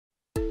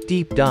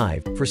deep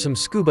dive, for some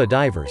scuba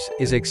divers,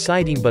 is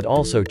exciting but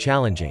also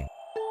challenging.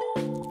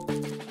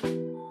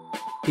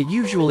 It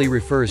usually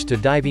refers to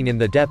diving in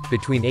the depth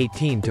between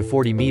 18 to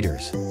 40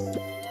 meters.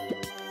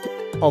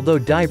 Although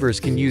divers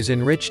can use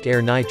enriched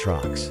air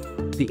nitrox,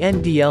 the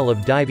NDL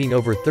of diving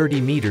over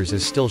 30 meters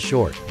is still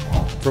short.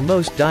 For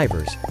most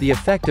divers, the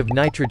effect of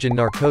nitrogen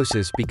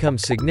narcosis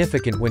becomes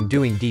significant when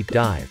doing deep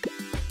dive.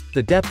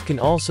 The depth can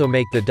also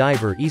make the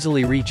diver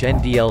easily reach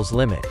NDL's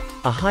limit.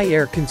 A high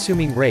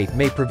air-consuming rate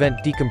may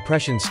prevent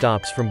decompression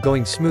stops from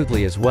going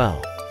smoothly as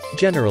well.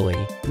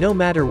 Generally, no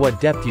matter what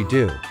depth you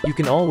do, you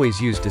can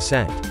always use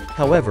descent.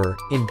 However,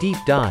 in deep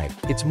dive,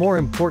 it's more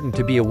important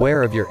to be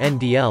aware of your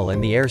NDL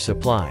and the air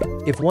supply.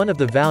 If one of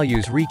the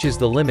values reaches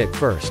the limit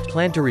first,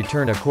 plan to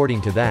return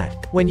according to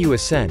that. When you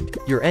ascend,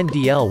 your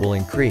NDL will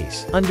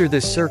increase. Under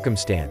this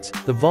circumstance,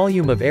 the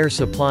volume of air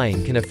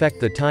supplying can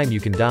affect the time you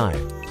can dive.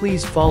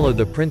 Please follow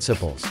the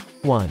principles.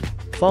 1.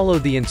 Follow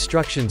the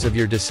instructions of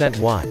your descent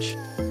watch.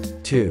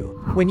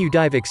 2. When you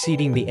dive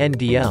exceeding the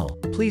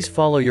NDL, please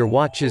follow your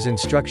watch's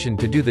instruction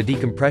to do the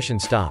decompression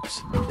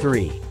stops.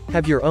 3.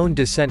 Have your own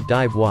descent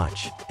dive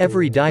watch.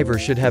 Every diver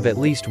should have at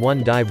least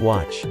one dive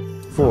watch.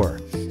 4.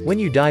 When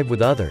you dive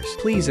with others,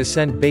 please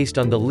ascend based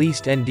on the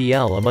least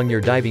NDL among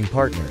your diving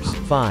partners.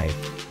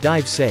 5.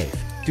 Dive safe.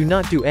 Do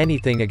not do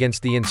anything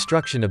against the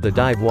instruction of the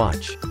dive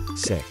watch.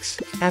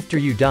 6. After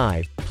you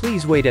dive,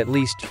 please wait at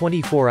least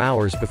 24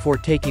 hours before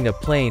taking a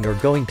plane or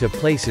going to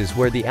places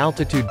where the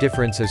altitude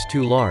difference is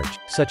too large,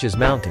 such as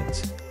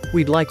mountains.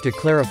 We'd like to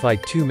clarify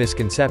 2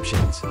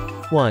 misconceptions.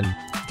 1.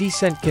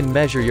 Descent can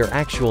measure your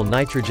actual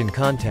nitrogen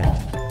content.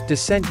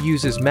 Descent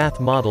uses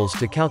math models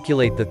to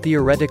calculate the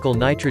theoretical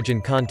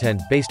nitrogen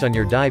content based on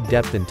your dive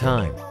depth and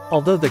time.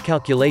 Although the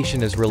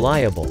calculation is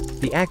reliable,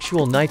 the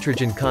actual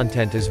nitrogen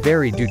content is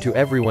varied due to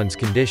everyone's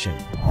condition.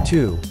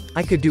 2.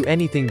 I could do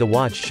anything the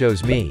watch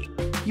shows me.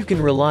 You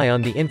can rely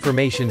on the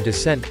information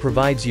descent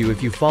provides you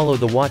if you follow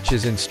the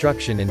watch's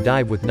instruction and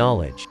dive with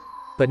knowledge.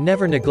 But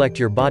never neglect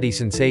your body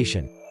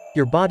sensation.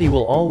 Your body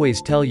will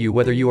always tell you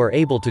whether you are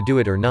able to do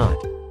it or not.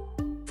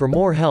 For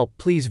more help,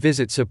 please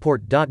visit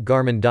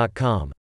support.garmin.com.